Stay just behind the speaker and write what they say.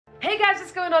Hey guys,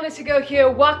 what's going on? ItsYourGirl here.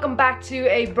 Welcome back to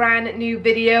a brand new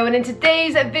video, and in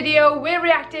today's video we're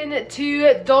reacting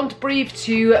to Don't Breathe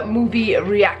 2 movie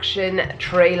reaction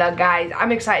trailer. Guys,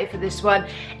 I'm excited for this one.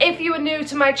 If you are new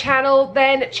to my channel,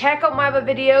 then check out my other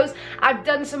videos. I've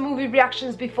done some movie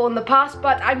reactions before in the past,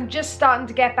 but I'm just starting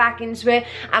to get back into it,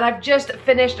 and I've just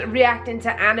finished reacting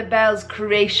to Annabelle's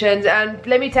creations, and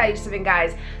let me tell you something,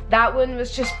 guys. That one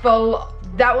was just full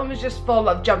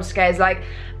of jump scares. Like,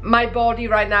 my body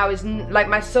right now isn't, like,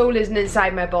 my soul isn't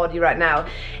inside my body right now.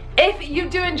 If you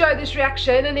do enjoy this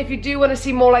reaction, and if you do want to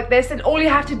see more like this, then all you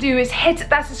have to do is hit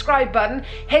that subscribe button,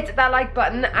 hit that like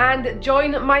button, and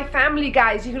join my family,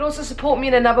 guys. You can also support me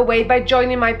in another way by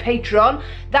joining my Patreon.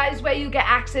 That is where you get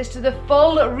access to the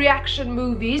full reaction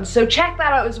movies, so check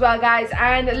that out as well, guys,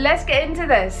 and let's get into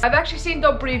this. I've actually seen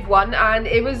Don't Breathe 1, and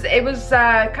it was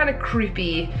kind of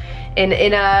creepy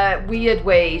in a weird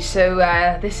way, so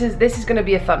this is gonna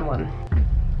be a fun one.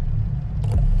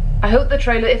 I hope the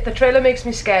trailer, if the trailer makes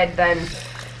me scared, then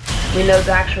we know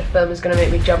the actual film is gonna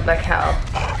make me jump like hell.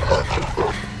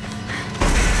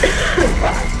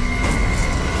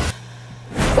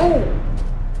 Oh!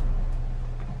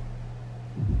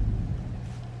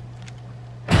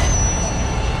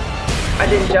 I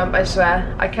didn't jump, I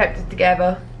swear. I kept it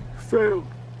together. Failed.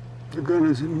 The gun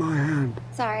is in my hand.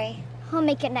 Sorry. I'll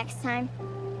make it next time.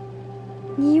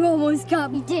 You almost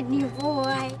got me, didn't you,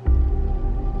 boy?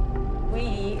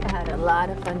 We had a lot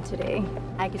of fun today.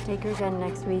 I could take her again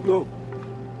next week. No.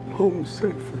 Home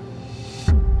safer.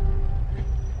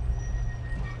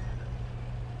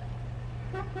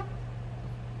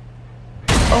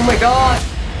 Oh my god!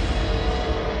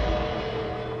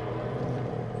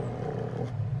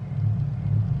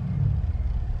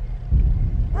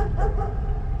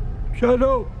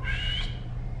 Shadow!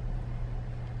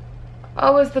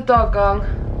 Oh, where's the dog gone?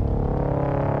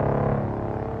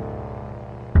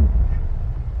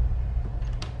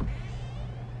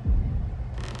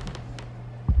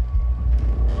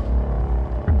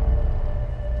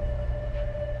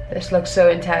 This looks so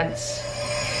intense.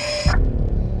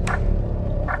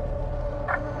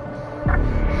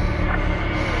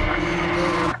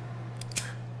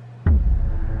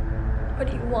 What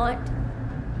do you want?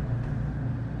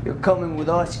 You're coming with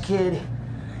us, kid.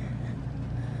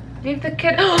 Leave the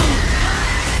kid. Get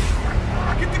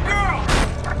the girl!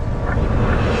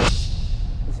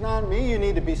 It's not me you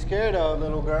need to be scared of,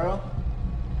 little girl,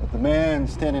 but the man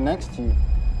standing next to you.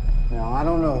 Now, I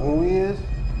don't know who he is,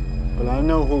 but I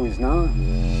know who he's not.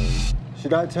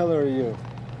 Should I tell her or you?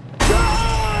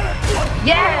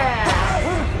 Yeah!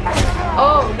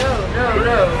 Oh, no.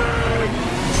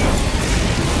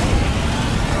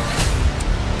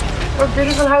 What a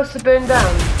beautiful house to burn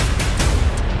down.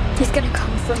 He's gonna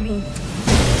come for me.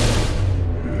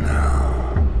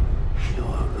 Now,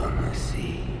 you're gonna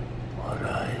see what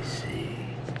I see.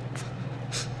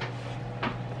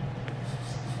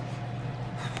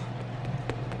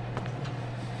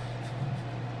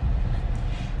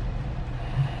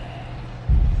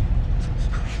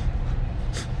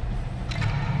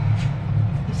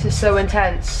 This is so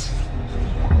intense.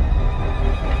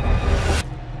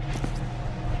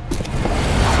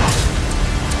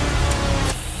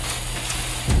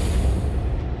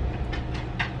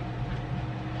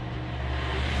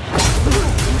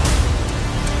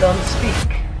 Don't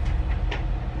speak.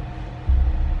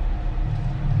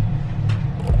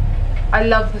 I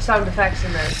love the sound effects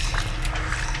in this.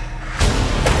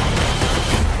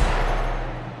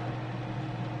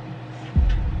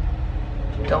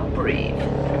 Don't Breathe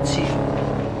 2.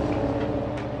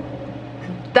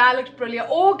 That looks brilliant.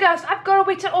 August! I've got to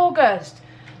wait till August.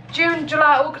 June,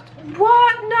 July, August.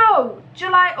 What? No!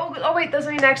 July, August. Oh wait, that's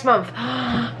only next month.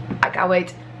 I can't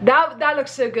wait. That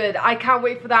looks so good. I can't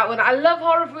wait for that one. I love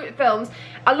horror films.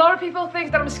 A lot of people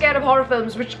think that I'm scared of horror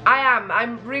films, which I am. I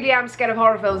really am scared of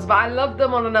horror films, but I love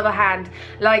them on another hand.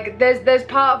 Like, there's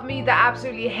part of me that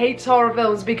absolutely hates horror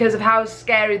films because of how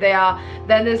scary they are.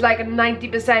 Then there's like a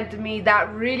 90% of me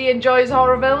that really enjoys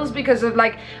horror films because of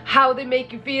like how they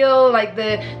make you feel, like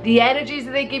the energies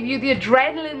that they give you, the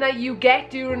adrenaline that you get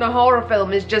during a horror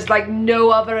film is just like no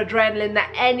other adrenaline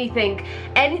that anything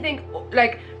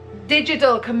like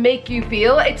digital can make you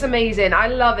feel. It's amazing. I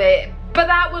love it. But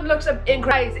that one looks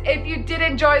incredible. If you did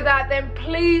enjoy that, then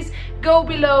please go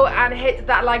below and hit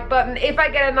that like button. If I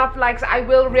get enough likes, I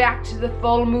will react to the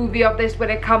full movie of this when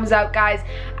it comes out, guys.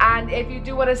 And if you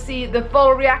do want to see the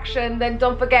full reaction, then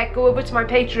don't forget, go over to my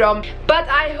Patreon. But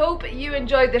I hope you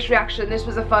enjoyed this reaction. This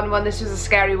was a fun one. This was a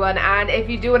scary one. And if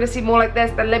you do want to see more like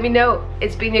this, then let me know.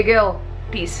 It's been your girl.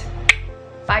 Peace.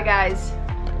 Bye, guys.